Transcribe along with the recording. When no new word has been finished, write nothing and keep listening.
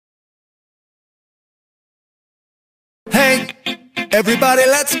Hey, everybody,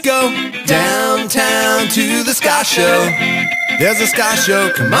 let's go downtown to the Ska Show. There's a Ska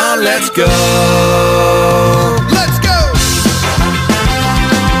Show, come on, let's go. Let's go!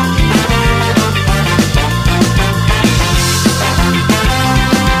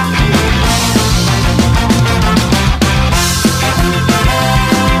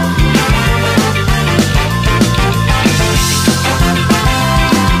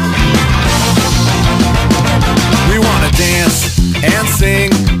 And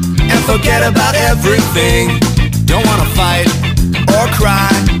sing and forget about everything. Don't wanna fight or cry,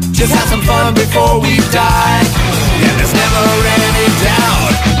 just have some fun before we die. And there's never any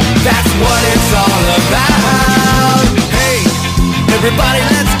doubt, that's what it's all about. Hey, everybody,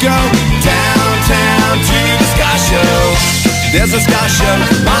 let's go downtown to the Ska Show. There's a Ska Show,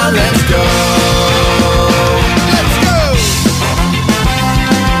 come on, let's go. Let's go!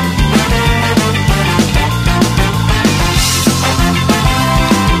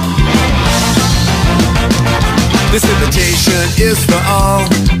 This invitation is for all.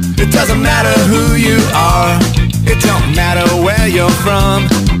 It doesn't matter who you are, it don't matter where you're from,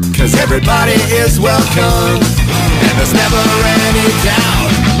 'cause everybody is welcome. And there's never any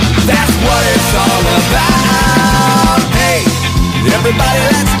doubt, that's what it's all about. Hey, everybody,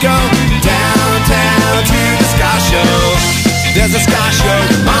 let's go downtown to the Ska Show. There's a Ska Show,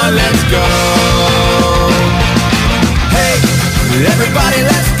 come on, let's go. Hey, everybody,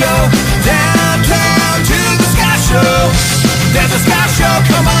 let's go downtown to the Ska Show. There's a Ska Show,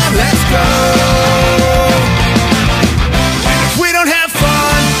 come on, let's go. And if we don't have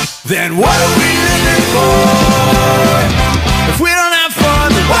fun, then what are we living for? If we don't have fun,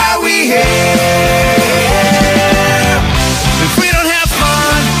 then why are we here? If we don't have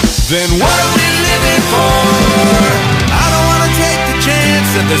fun, then what are we living for? I don't wanna take the chance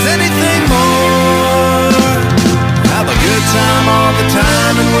that there's anything more. Have a good time all the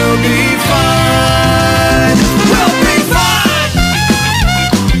time and we'll be fine. We'll be fine.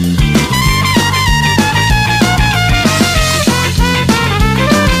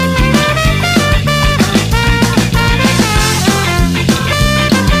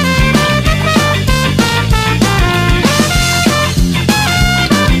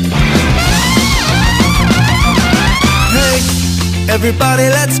 Hey, everybody,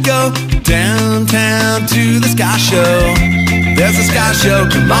 let's go downtown to the Ska Show. There's a Ska Show,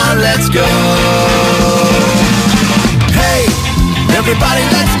 come on, let's go. Hey, everybody,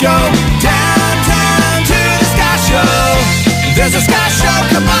 let's go downtown to the Ska Show. There's a Ska Show,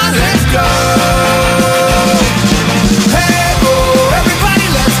 come on, let's go. Hey, oh, everybody,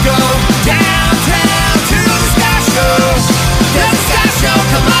 let's go downtown to the Ska Show. There's a Ska Show,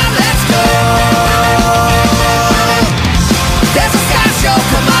 come on, let's go. There's a Ska Show,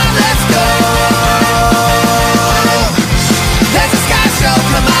 come on, let's go. There's a Ska Show,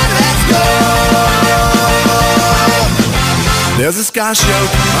 come on, let's go. There's a Ska Show,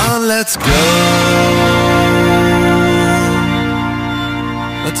 come on, let's go.